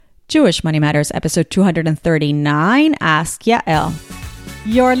Jewish Money Matters, episode 239, Ask Yael.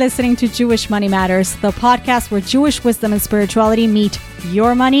 You're listening to Jewish Money Matters, the podcast where Jewish wisdom and spirituality meet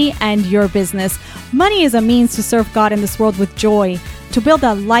your money and your business. Money is a means to serve God in this world with joy, to build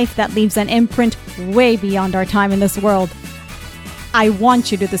a life that leaves an imprint way beyond our time in this world. I want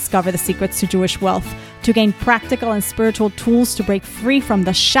you to discover the secrets to Jewish wealth, to gain practical and spiritual tools to break free from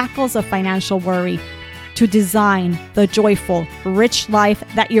the shackles of financial worry, to design the joyful, rich life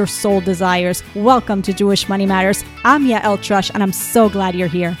that your soul desires. Welcome to Jewish Money Matters. I'm Yael Trush, and I'm so glad you're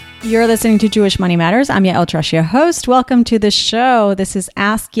here. You're listening to Jewish Money Matters. I'm Yael Trush, your host. Welcome to the show. This is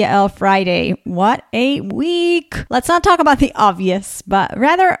Ask Yael Friday. What a week. Let's not talk about the obvious, but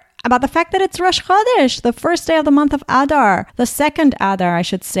rather about the fact that it's Rosh Chodesh, the first day of the month of Adar, the second Adar, I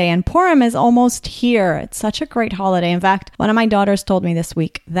should say, and Purim is almost here. It's such a great holiday. In fact, one of my daughters told me this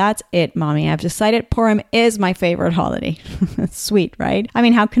week, that's it, mommy. I've decided Purim is my favorite holiday. Sweet, right? I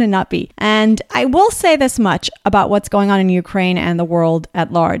mean, how can it not be? And I will say this much about what's going on in Ukraine and the world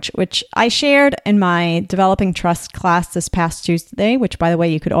at large, which I shared in my Developing Trust class this past Tuesday, which, by the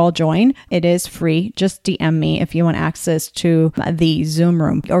way, you could all join. It is free. Just DM me if you want access to the Zoom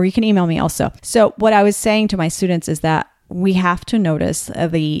room, or you can email me also. So what I was saying to my students is that we have to notice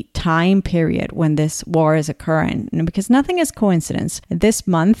the time period when this war is occurring, because nothing is coincidence. This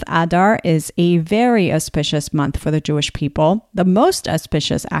month, Adar, is a very auspicious month for the Jewish people. The most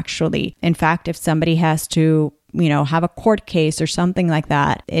auspicious, actually. In fact, if somebody has to have a court case or something like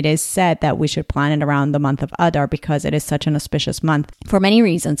that, it is said that we should plan it around the month of Adar because it is such an auspicious month for many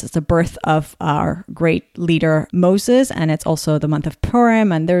reasons. It's the birth of our great leader Moses, and it's also the month of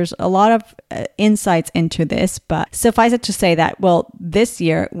Purim, and there's a lot of insights into this, but suffice it to say that, well, this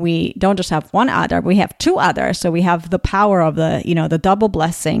year we don't just have one Adar, we have two Adar, so we have the power of the double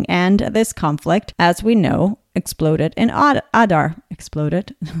blessing, and this conflict, as we know, exploded in Adar.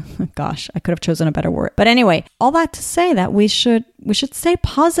 Exploded? Gosh, I could have chosen a better word. But anyway, all that to say that we should stay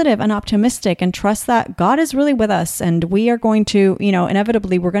positive and optimistic and trust that God is really with us, and we are going to,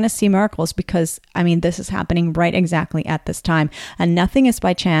 inevitably we're going to see miracles because, this is happening right exactly at this time, and nothing is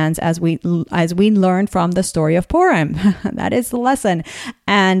by chance, as we learned from the story of Purim. That is the lesson,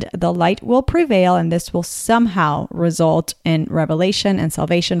 and the light will prevail, and this will somehow result in revelation and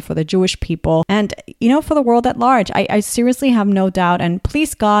salvation for the Jewish people and, for the world at large. I seriously have no doubt, and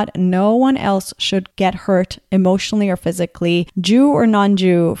please God, no one else should get hurt emotionally or physically, Jew or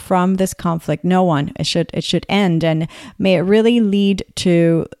non-Jew, from this conflict. No one. It should end, and may it really lead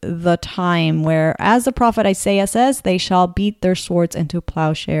to the time where, as the prophet Isaiah says, they shall beat their swords into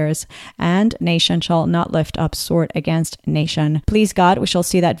plowshares, and nation shall not lift up sword against nation. Please God, we shall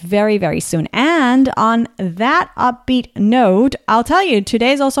see that very, very soon. And on that upbeat note, I'll tell you,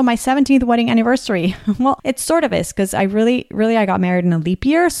 today is also my 17th wedding anniversary. Well, it sort of is, because I I got married in a leap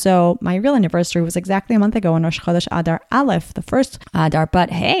year, so my real anniversary was exactly a month ago on Rosh Chodesh Adar Aleph, the first Adar. But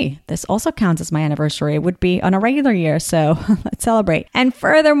hey, this also counts as my anniversary. It would be on a regular year, so let's celebrate. And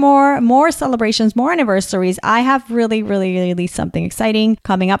furthermore, more celebrations, more anniversaries. I have really something exciting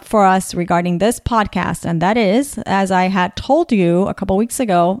coming up for us regarding this podcast, and that is, as I had told you a couple weeks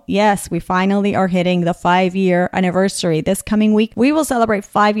ago, yes, we finally are hitting the 5-year anniversary. This coming week, we will celebrate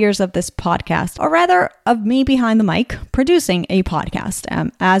 5 years of this podcast, or rather of me behind the mic producing a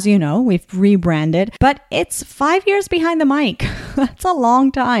podcast. As you know, we've rebranded, but it's 5 years behind the mic. That's a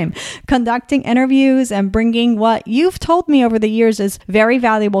long time. Conducting interviews and bringing what you've told me over the years is very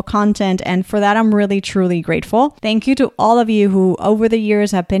valuable content, and for that, I'm really, truly grateful. Thank you to all of you who over the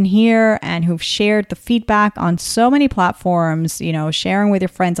years have been here and who've shared the feedback on so many platforms, sharing with your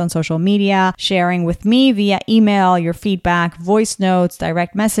friends on social media, sharing with me via email, your feedback, voice notes,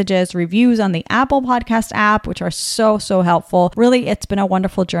 direct messages, reviews on the Apple Podcast app, which are so helpful. Really, it's been a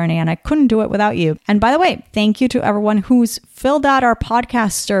wonderful journey, and I couldn't do it without you. And by the way, thank you to everyone who's filled out our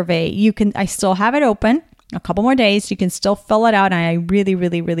podcast survey. I still have it open. A couple more days, you can still fill it out, and I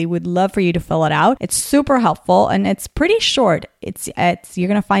really would love for you to fill it out. It's super helpful, and it's pretty short. It's you're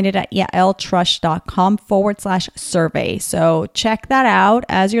going to find it at yaeltrush.com/survey. So check that out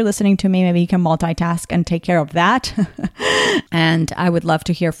as you're listening to me. Maybe you can multitask and take care of that. And I would love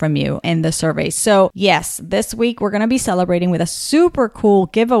to hear from you in the survey. So yes, this week we're going to be celebrating with a super cool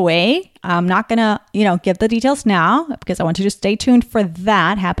giveaway. I'm not going to, give the details now because I want you to stay tuned for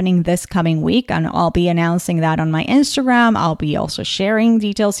that happening this coming week. And I'll be announcing that on my Instagram. I'll be also sharing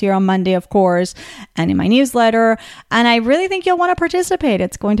details here on Monday, of course, and in my newsletter. And I really think you'll want to participate.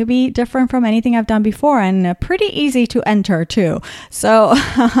 It's going to be different from anything I've done before and pretty easy to enter too. So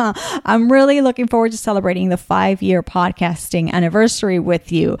I'm really looking forward to celebrating the 5-year podcasting anniversary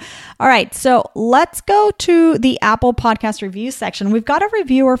with you. All right. So let's go to the Apple Podcast review section. We've got a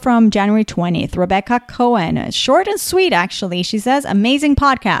reviewer from January 20th, Rebecca Cohen. Short and sweet, actually. She says, amazing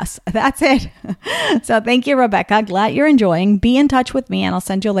podcast. That's it. So thank you, Rebecca. Glad you're enjoying. Be in touch with me and I'll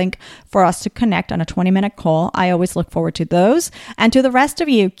send you a link for us to connect on a 20-minute call. I always look forward to those. And to the rest of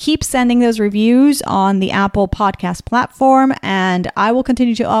you, keep sending those reviews on the Apple Podcast platform and I will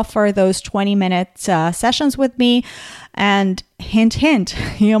continue to offer those 20-minute sessions with me. And hint, hint,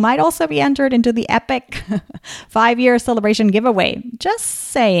 you might also be entered into the epic 5-year celebration giveaway. Just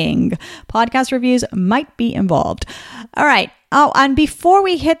saying, podcast reviews might be involved. All right. Oh, and before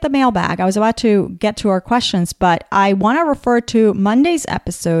we hit the mailbag, I was about to get to our questions, but I want to refer to Monday's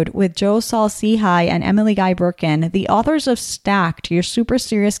episode with Joe Saul-Sehy and Emily Guy Birkin, the authors of Stacked, Your Super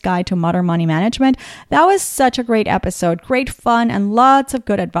Serious Guide to Modern Money Management. That was such a great episode, great fun, and lots of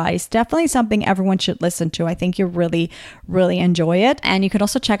good advice. Definitely something everyone should listen to. I think you'll really, really enjoy it. And you can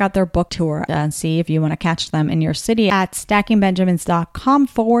also check out their book tour and see if you want to catch them in your city at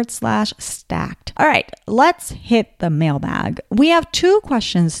stackingbenjamins.com/stacked. All right, let's hit the mailbag. We have 2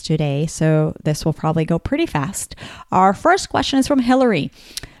 questions today, so this will probably go pretty fast. Our first question is from Hillary.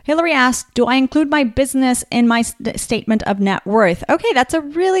 Hillary asked, do I include my business in my statement of net worth? Okay, that's a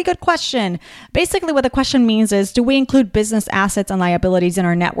really good question. Basically, what the question means is, do we include business assets and liabilities in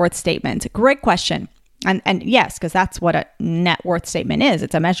our net worth statement? Great question. And yes, because that's what a net worth statement is.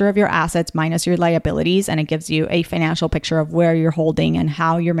 It's a measure of your assets minus your liabilities, and it gives you a financial picture of where you're holding and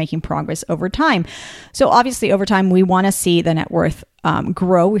how you're making progress over time. So obviously, over time, we want to see the net worth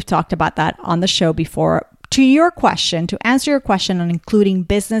grow. We've talked about that on the show before. To answer your question on including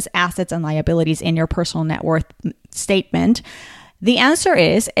business assets and liabilities in your personal net worth statement, the answer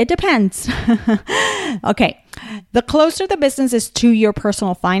is, it depends. Okay. The closer the business is to your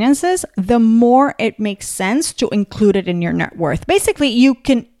personal finances, the more it makes sense to include it in your net worth. Basically, you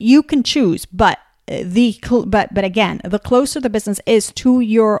can choose, but again, the closer the business is to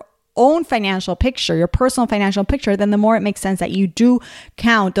your own financial picture, your personal financial picture, then the more it makes sense that you do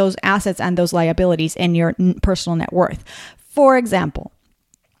count those assets and those liabilities in your personal net worth. For example,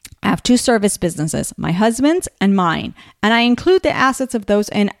 I have 2 service businesses, my husband's and mine, and I include the assets of those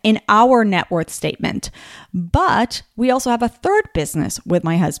in our net worth statement. But we also have a 3rd business with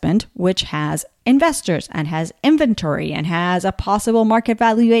my husband, which has investors and has inventory and has a possible market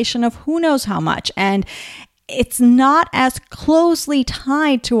valuation of who knows how much. And it's not as closely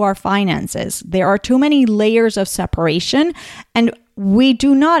tied to our finances. There are too many layers of separation, and we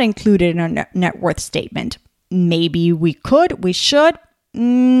do not include it in our net worth statement. Maybe we could, we should.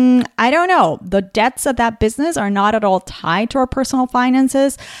 I don't know. The debts of that business are not at all tied to our personal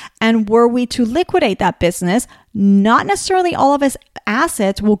finances. And were we to liquidate that business, not necessarily all of its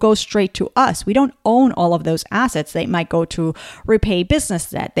assets will go straight to us. We don't own all of those assets. They might go to repay business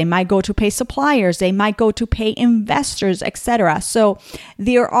debt. They might go to pay suppliers. They might go to pay investors, etc. So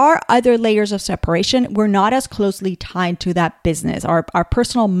there are other layers of separation. We're not as closely tied to that business. Our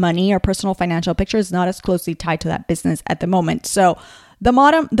personal money, our personal financial picture is not as closely tied to that business at the moment. So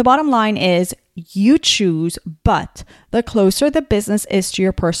the bottom line is you choose, but the closer the business is to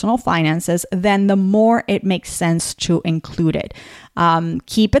your personal finances, then the more it makes sense to include it.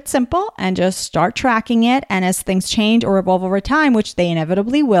 Keep it simple and just start tracking it. And as things change or evolve over time, which they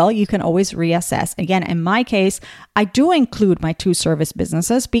inevitably will, you can always reassess. Again, in my case, I do include my 2 service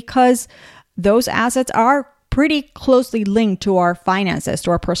businesses because those assets are pretty closely linked to our finances, to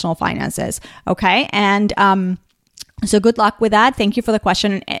our personal finances. Okay. And, so good luck with that. Thank you for the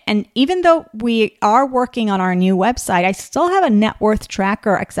question. And even though we are working on our new website, I still have a net worth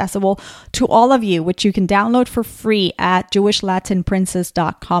tracker accessible to all of you, which you can download for free at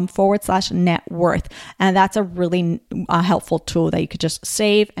jewishlatinprincess.com/net worth. And that's a really helpful tool that you could just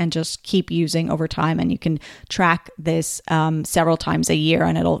save and just keep using over time. And you can track this several times a year,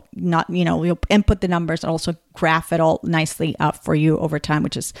 and it'll not, you'll input the numbers and also graph it all nicely up for you over time,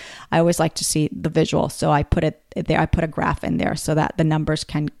 which is, I always like to see the visual. So I put it there. I put a graph in there so that the numbers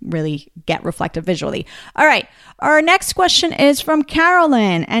can really get reflected visually. All right. Our next question is from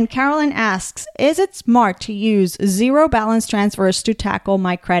Carolyn. And Carolyn asks, is it smart to use zero balance transfers to tackle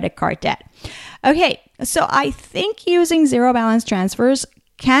my credit card debt? Okay. So I think using zero balance transfers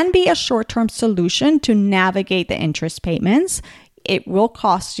can be a short-term solution to navigate the interest payments. it will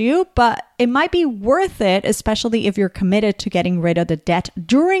cost you, but it might be worth it, especially if you're committed to getting rid of the debt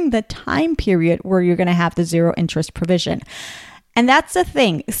during the time period where you're going to have the zero interest provision. And that's the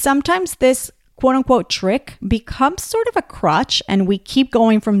thing. Sometimes this quote unquote trick becomes sort of a crutch, and we keep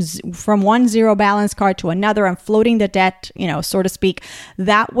going from one zero balance card to another and floating the debt, so to speak,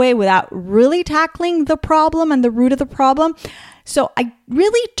 that way without really tackling the problem and the root of the problem. So I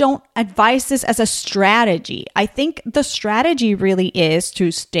really don't advise this as a strategy. I think the strategy really is to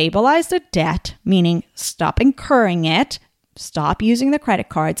stabilize the debt, meaning stop incurring it, stop using the credit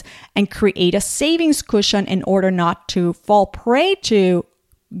cards, and create a savings cushion in order not to fall prey to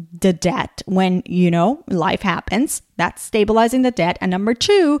the debt when, life happens. That's stabilizing the debt. And number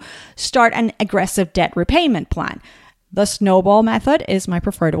 2, start an aggressive debt repayment plan. The snowball method is my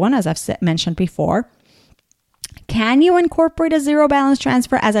preferred one, as I've mentioned before. Can you incorporate a zero balance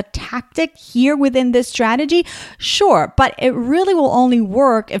transfer as a tactic here within this strategy? Sure, but it really will only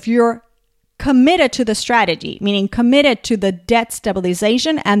work if you're committed to the strategy, meaning committed to the debt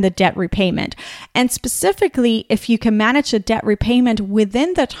stabilization and the debt repayment. And specifically, if you can manage the debt repayment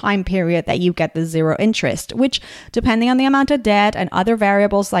within the time period that you get the zero interest, which depending on the amount of debt and other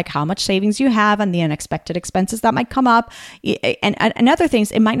variables like how much savings you have and the unexpected expenses that might come up and other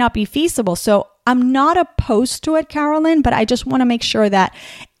things, it might not be feasible. So I'm not opposed to it, Carolyn, but I just want to make sure that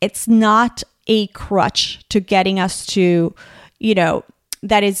it's not a crutch to getting us to, I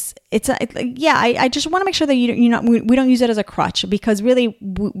just want to make sure that we don't use it as a crutch, because really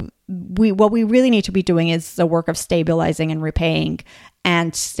what we really need to be doing is the work of stabilizing and repaying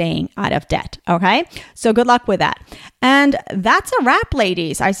and staying out of debt. Okay. So good luck with that. And that's a wrap,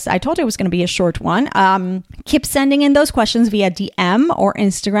 ladies. I told you it was going to be a short one. Keep sending in those questions via DM or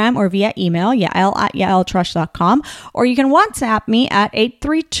Instagram or via email, yael@yaeltrush.com, or you can WhatsApp me at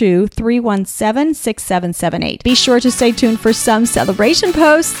 832-317-6778. Be sure to stay tuned for some celebration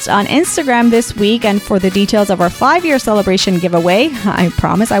posts on Instagram this week and for the details of our 5-year celebration giveaway. I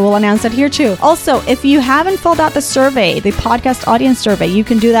promise I will announce it here too. Also, if you haven't filled out the survey, the podcast audience survey, you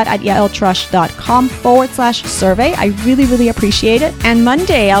can do that at yaeltrush.com/survey. I really, really appreciate it. And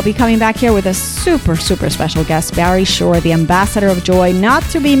Monday, I'll be coming back here with a super, super special guest, Barry Shore, the ambassador of joy, not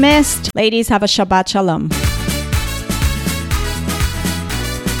to be missed. Ladies, have a Shabbat Shalom.